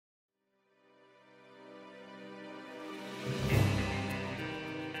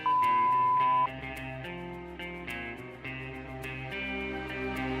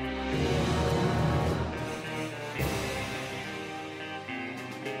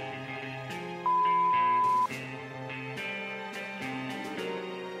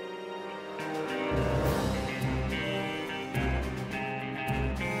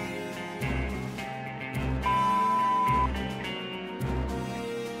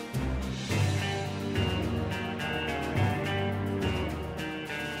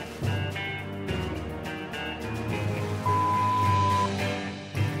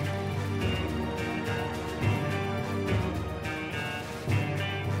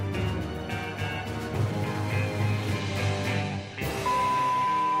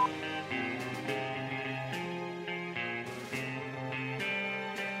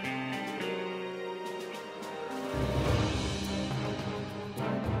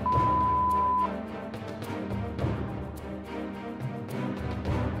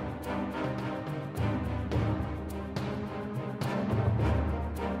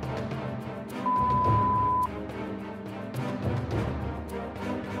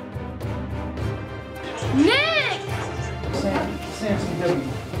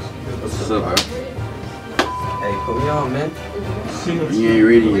What's up, bro? Hey, put me on, man. You ain't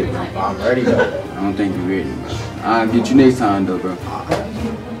ready yet, bro. I'm ready, though. I don't think you're ready, bro. I'll get you next time, though, bro.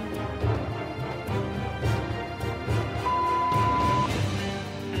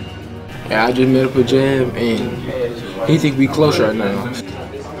 Yeah, I just met up with Jam, and he think we close right now.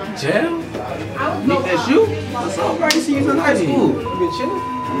 Jam? Nick, that's you? What's up, bro? I see you in high school. You been chilling?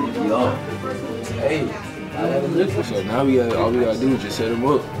 Yo. Hey, I had a look for So now all we gotta do is just set him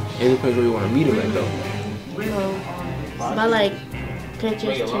up. Any place where we want to meet him at, though. By like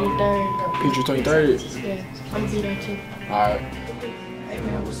Pinterest 23rd. Pinterest 23rd? Yeah, I'm be there too. Alright. Hey,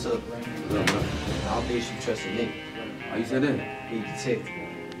 man, what's up? What's up, bro? I don't think you should trust Nick. Oh, you said that? He can take.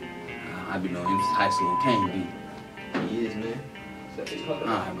 I be knowing him since high school. Can't be. He is, man.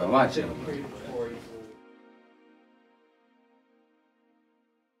 Alright, bro. Watch out, bro.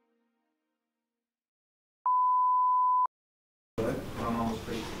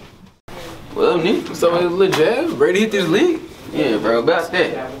 Well, Nick, what's up with this little Jam? Ready to hit this league? Yeah, bro. About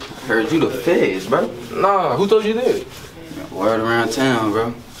that. I heard you the feds, bro. Nah, who told you that? Word around town,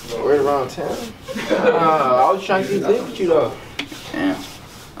 bro. Word around town? I was trying to get lit with you, though. Damn.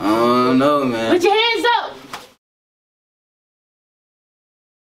 I don't know, man. Put your